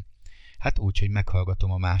családban? Hát úgy, hogy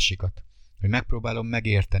meghallgatom a másikat. Hogy megpróbálom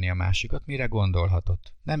megérteni a másikat, mire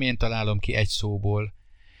gondolhatott. Nem én találom ki egy szóból,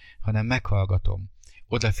 hanem meghallgatom.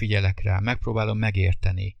 Odafigyelek rá, megpróbálom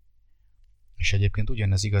megérteni. És egyébként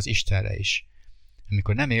ugyanez igaz Istenre is.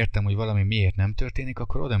 Amikor nem értem, hogy valami miért nem történik,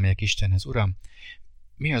 akkor oda megyek Istenhez. Uram,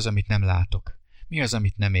 mi az, amit nem látok? Mi az,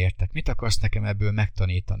 amit nem értek? Mit akarsz nekem ebből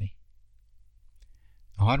megtanítani?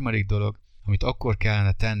 A harmadik dolog, amit akkor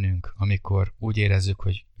kellene tennünk, amikor úgy érezzük,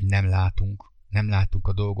 hogy nem látunk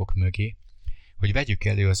a dolgok mögé, hogy vegyük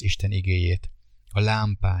elő az Isten igéjét, a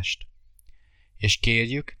lámpást, és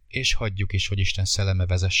kérjük, és hagyjuk is, hogy Isten szelleme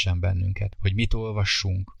vezessen bennünket, hogy mit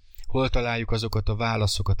olvassunk, hol találjuk azokat a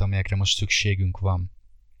válaszokat, amelyekre most szükségünk van.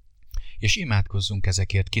 És imádkozzunk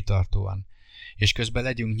ezekért kitartóan, és közben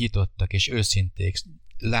legyünk nyitottak és őszinték,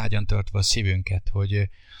 lágyan tartva a szívünket, hogy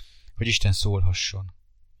Isten szólhasson.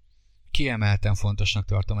 Kiemelten fontosnak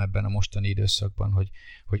tartom ebben a mostani időszakban,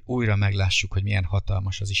 hogy újra meglássuk, hogy milyen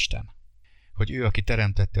hatalmas az Isten. Hogy ő, aki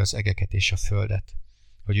teremtette az egeket és a földet,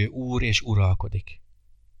 hogy ő úr és uralkodik.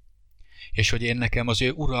 És hogy én nekem az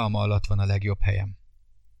ő uralma alatt van a legjobb helyem.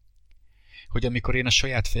 Hogy amikor én a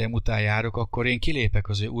saját fejem után járok, akkor én kilépek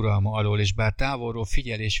az ő uralma alól, és bár távolról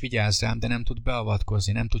figyel és vigyáz rám, de nem tud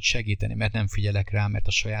beavatkozni, nem tud segíteni, mert nem figyelek rá, mert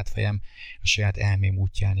a saját fejem, a saját elmém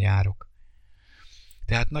útján járok.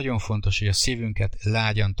 Tehát nagyon fontos, hogy a szívünket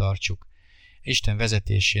lágyan tartsuk, Isten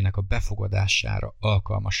vezetésének a befogadására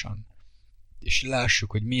alkalmasan. És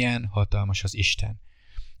lássuk, hogy milyen hatalmas az Isten.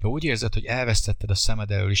 Ha úgy érzed, hogy elvesztetted a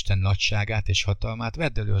szemed elől Isten nagyságát és hatalmát,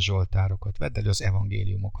 vedd elő a zsoltárokat, vedd elő az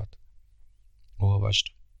evangéliumokat. Olvasd.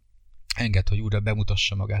 Engedd, hogy újra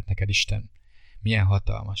bemutassa magát neked Isten. Milyen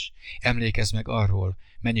hatalmas. Emlékezz meg arról,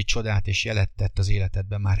 mennyi csodát és jelet tett az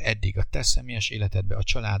életedben már eddig, a te személyes életedben, a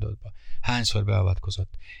családodban. Hányszor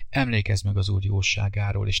beavatkozott. Emlékezz meg az Úr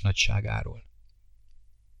jóságáról és nagyságáról.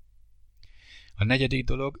 A negyedik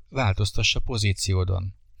dolog, változtass a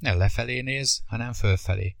pozíciódon. Ne lefelé nézz, hanem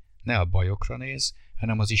fölfelé. Ne a bajokra nézz,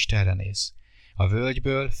 hanem az Istenre nézz. A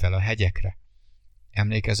völgyből fel a hegyekre.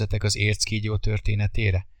 Emlékezzetek az érckígyó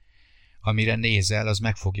történetére? Amire nézel, az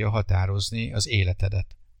meg fogja határozni az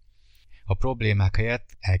életedet. A problémák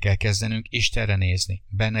helyett el kell kezdenünk Istenre nézni,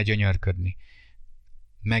 benne gyönyörködni,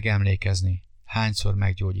 megemlékezni, hányszor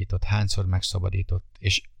meggyógyított, hányszor megszabadított,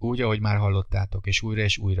 és úgy, ahogy már hallottátok, és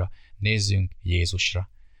újra nézzünk Jézusra,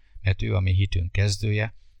 mert ő a mi hitünk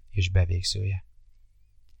kezdője és bevégzője.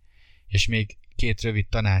 És még 2 rövid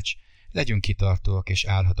tanács, legyünk kitartóak és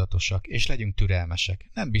álhatatosak, és legyünk türelmesek.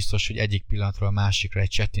 Nem biztos, hogy egyik pillanatról a másikra egy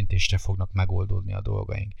csettintésre fognak megoldódni a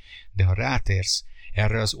dolgaink. De ha rátérsz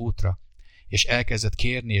erre az útra, és elkezded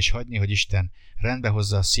kérni és hagyni, hogy Isten rendbe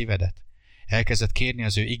hozza a szívedet, elkezded kérni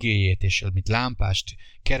az ő igéjét, és mint lámpást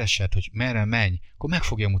keresed, hogy merre menj, akkor meg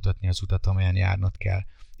fogja mutatni az utat, amelyen járnod kell.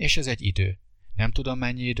 És ez egy idő. Nem tudom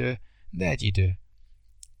mennyi idő, de egy idő.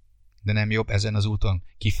 De nem jobb ezen az úton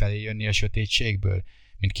kifelé jönni a sötétségből,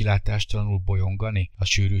 mint kilátástalanul bolyongani a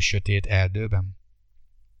sűrű sötét erdőben?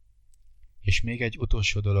 És még egy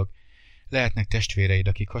utolsó dolog, lehetnek testvéreid,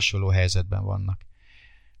 akik hasonló helyzetben vannak.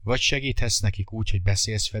 Vagy segíthetsz nekik úgy, hogy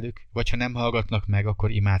beszélsz velük, vagy ha nem hallgatnak meg,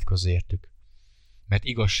 akkor imádkozz értük. Mert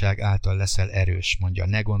igazság által leszel erős, mondja,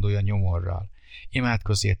 ne gondolj a nyomorral.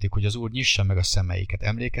 Imádkozz értük, hogy az Úr nyissa meg a szemeiket.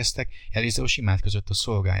 Emlékeztek? Elizeus imádkozott a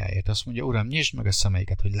szolgájáért. Azt mondja, Uram, nyisd meg a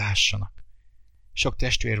szemeiket, hogy lássanak. Sok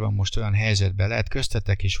testvér van most olyan helyzetben, lehet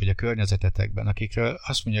köztetek is, hogy a környezetetekben, akikről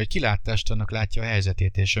azt mondja, hogy kilátástalannak látja a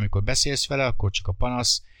helyzetét, és amikor beszélsz vele, akkor csak a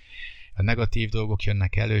panasz, a negatív dolgok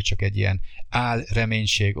jönnek elő, csak egy ilyen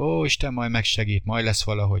reménység. Ó, Isten majd megsegít, majd lesz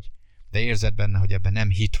valahogy. De érzed benne, hogy ebben nem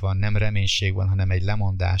hit van, nem reménység van, hanem egy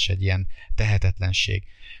lemondás, egy ilyen tehetetlenség.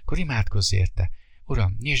 Akkor imádkozz érte.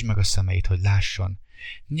 Uram, nyisd meg a szemeit, hogy lásson.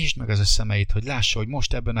 Nyisd meg az a szemeit, hogy lássa, hogy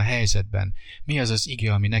most ebben a helyzetben mi az az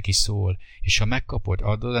ige, ami neki szól, és ha megkapod,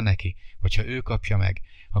 add oda neki, vagy ha ő kapja meg,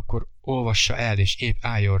 akkor olvassa el, és épp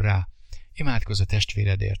álljon rá. Imádkozz a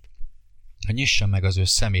testvéredért, hogy nyissa meg az ő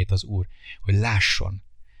szemét az Úr, hogy lásson,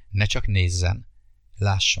 ne csak nézzen,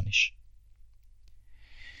 lásson is.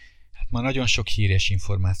 Hát ma nagyon sok hír és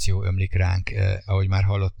információ ömlik ránk, ahogy már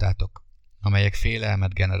hallottátok, amelyek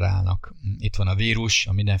félelmet generálnak. Itt van a vírus,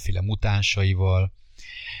 a mindenféle mutánsaival,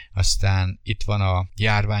 aztán itt van a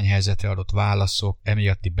járványhelyzetre adott válaszok,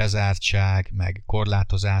 emiatti bezártság, meg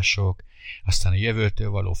korlátozások, aztán a jövőtől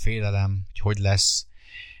való félelem, hogy lesz,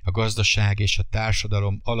 a gazdaság és a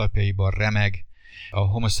társadalom alapjaiban remeg, a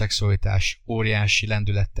homoszexualitás óriási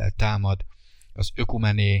lendülettel támad, az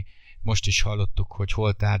ökumené, most is hallottuk, hogy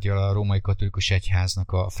hol tárgyal a római katolikus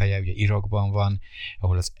egyháznak a feje, ugye Irakban van,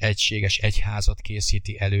 ahol az egységes egyházat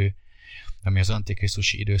készíti elő, ami az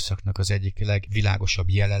antikrisztusi időszaknak az egyik legvilágosabb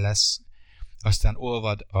jele lesz. Aztán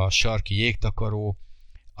olvad a sarki jégtakaró,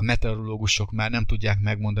 a meteorológusok már nem tudják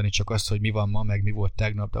megmondani csak azt, hogy mi van ma, meg mi volt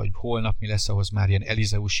tegnap, de hogy holnap mi lesz, ahhoz már ilyen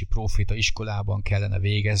elizeusi próféta iskolában kellene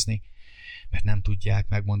végezni, mert nem tudják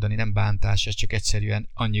megmondani, nem bántás, ez csak egyszerűen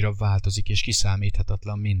annyira változik és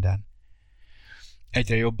kiszámíthatatlan minden.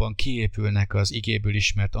 Egyre jobban kiépülnek az igéből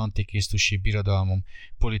ismert antikrisztusi birodalmom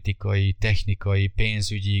politikai, technikai,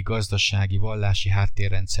 pénzügyi, gazdasági, vallási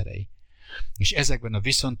háttérrendszerei. És ezekben a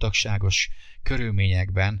viszontagságos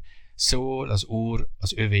körülményekben szól az Úr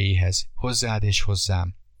az övéihez, hozzád és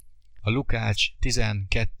hozzám. A Lukács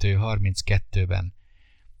 12:32-ben.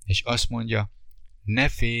 És azt mondja, ne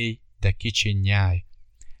félj, te kicsi nyáj,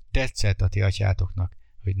 tetszett a ti atyátoknak,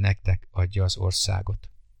 hogy nektek adja az országot.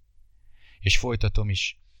 És folytatom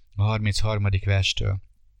is a 33. verstől.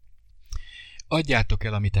 Adjátok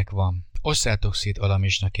el, amitek van, osszátok szét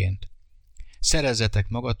alamisnaként. Szerezzetek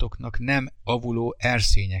magatoknak nem avuló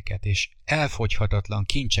erszényeket és elfogyhatatlan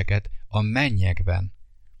kincseket a mennyekben,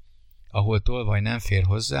 ahol tolvaj nem fér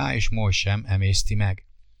hozzá, és moly sem emészti meg.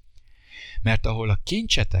 Mert ahol a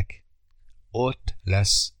kincsetek, ott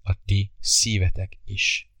lesz a ti szívetek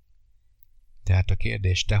is. Tehát a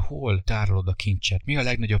kérdés, te hol tárolod a kincset? Mi a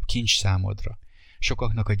legnagyobb kincs számodra?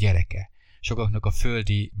 Sokaknak a gyereke, sokaknak a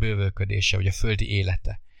földi bővölködése, vagy a földi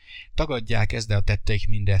élete. Tagadják ezt, de a tetteik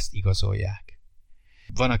mindezt igazolják.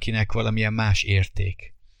 Van, akinek valamilyen más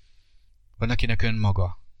érték. Van, akinek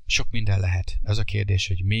önmaga. Sok minden lehet. Az a kérdés,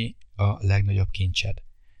 hogy mi a legnagyobb kincsed.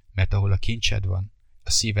 Mert ahol a kincsed van, a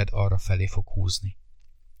szíved arra felé fog húzni.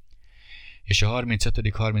 És a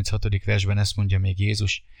 35.-36. versben ezt mondja még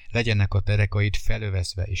Jézus, legyenek a terekaid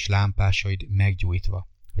felövezve és lámpásaid meggyújtva,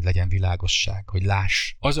 hogy legyen világosság, hogy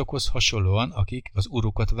láss. Azokhoz hasonlóan, akik az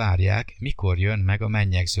urukat várják, mikor jön meg a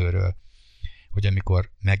mennyegzőről, hogy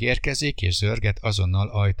amikor megérkezik és zörget, azonnal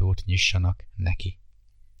ajtót nyissanak neki.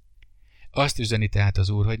 Azt üzeni tehát az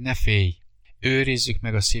Úr, hogy ne félj, őrizzük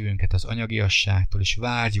meg a szívünket az anyagiasságtól, és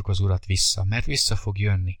várjuk az Urat vissza, mert vissza fog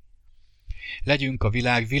jönni. Legyünk a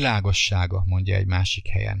világ világossága, mondja egy másik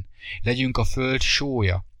helyen. Legyünk a föld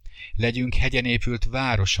sója. Legyünk hegyen épült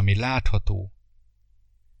város, ami látható.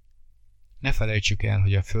 Ne felejtsük el,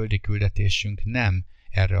 hogy a földi küldetésünk nem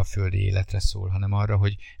erre a földi életre szól, hanem arra,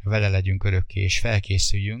 hogy vele legyünk örökké, és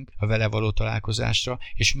felkészüljünk a vele való találkozásra,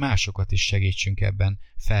 és másokat is segítsünk ebben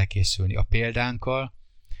felkészülni a példánkkal,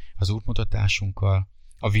 az útmutatásunkkal,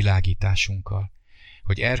 a világításunkkal,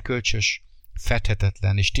 hogy erkölcsös,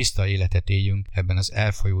 fedhetetlen és tiszta életet éljünk ebben az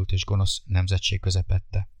elfajult és gonosz nemzetség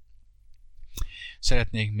közepette.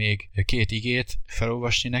 Szeretnék még 2 igét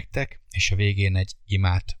felolvasni nektek, és a végén egy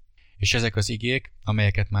imát. És ezek az igék,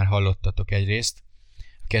 amelyeket már hallottatok egyrészt,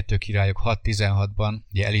 a 2 Királyok 6.16-ban,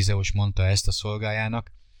 ugye Elizeus mondta ezt a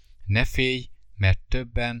szolgájának, ne félj, mert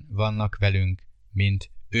többen vannak velünk,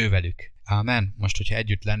 mint ővelük. Ámen. Most, hogyha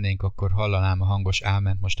együtt lennénk, akkor hallanám a hangos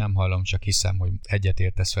áment, most nem hallom, csak hiszem, hogy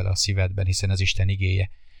egyetértesz vele a szívedben, hiszen ez Isten igéje.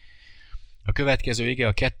 A következő ige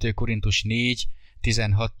a 2 Korintus 4,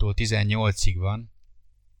 16-tól 18-ig van,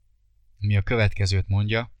 mi a következőt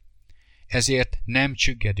mondja, ezért nem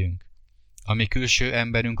csüggedünk. A mi külső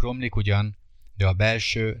emberünk romlik ugyan, de a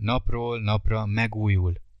belső napról napra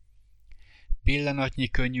megújul. Pillanatnyi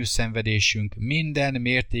könnyű szenvedésünk minden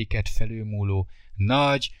mértéket felülmúló,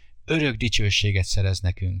 nagy, örök dicsőséget szerez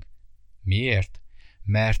nekünk. Miért?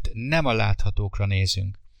 Mert nem a láthatókra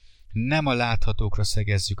nézünk, nem a láthatókra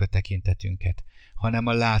szegezzük a tekintetünket, hanem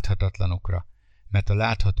a láthatatlanokra, mert a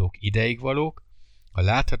láthatók ideigvalók, a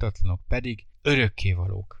láthatatlanok pedig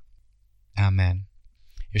örökkévalók. Ámen.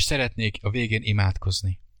 És szeretnék a végén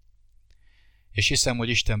imádkozni. És hiszem, hogy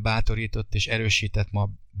Isten bátorított és erősített ma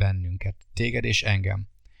bennünket, téged és engem,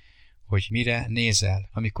 hogy mire nézel,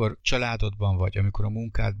 amikor családodban vagy, amikor a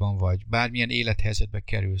munkádban vagy, bármilyen élethelyzetbe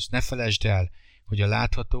kerülsz, ne felejtsd el, hogy a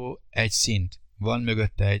látható egy szint, van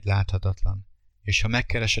mögötte egy láthatatlan. És ha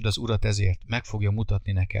megkeresed az Urat ezért, meg fogja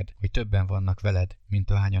mutatni neked, hogy többen vannak veled,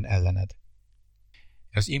 mint ahányan ellened.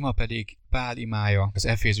 Az ima pedig Pál imája az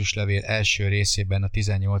Efézus levél első részében a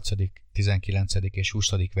 18., 19. és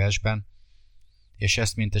 20. versben, és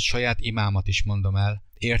ezt mint egy saját imámat is mondom el,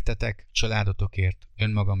 értetek, családotokért,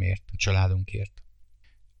 önmagamért, a családunkért.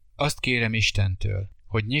 Azt kérem Istentől,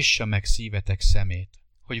 hogy nyissa meg szívetek szemét,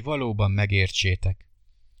 hogy valóban megértsétek,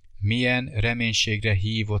 milyen reménységre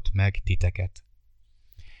hívott meg titeket.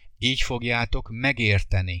 Így fogjátok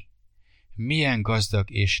megérteni, milyen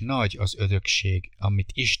gazdag és nagy az örökség,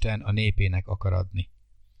 amit Isten a népének akar adni.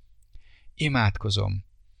 Imádkozom,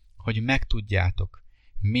 hogy megtudjátok,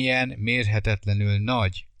 milyen mérhetetlenül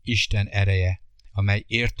nagy Isten ereje, amely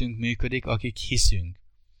értünk működik, akik hiszünk.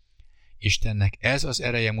 Istennek ez az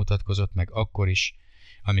ereje mutatkozott meg akkor is,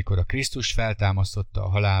 amikor a Krisztus feltámasztotta a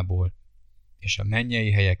halálból, és a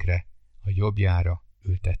mennyei helyekre, a jobbjára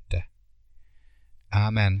ültette.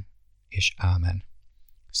 Ámen és ámen.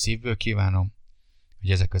 Szívből kívánom,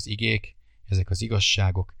 hogy ezek az igék, ezek az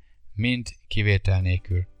igazságok mind kivétel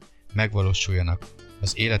nélkül megvalósuljanak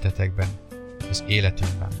az életetekben, az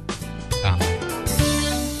életünkben. Ámen.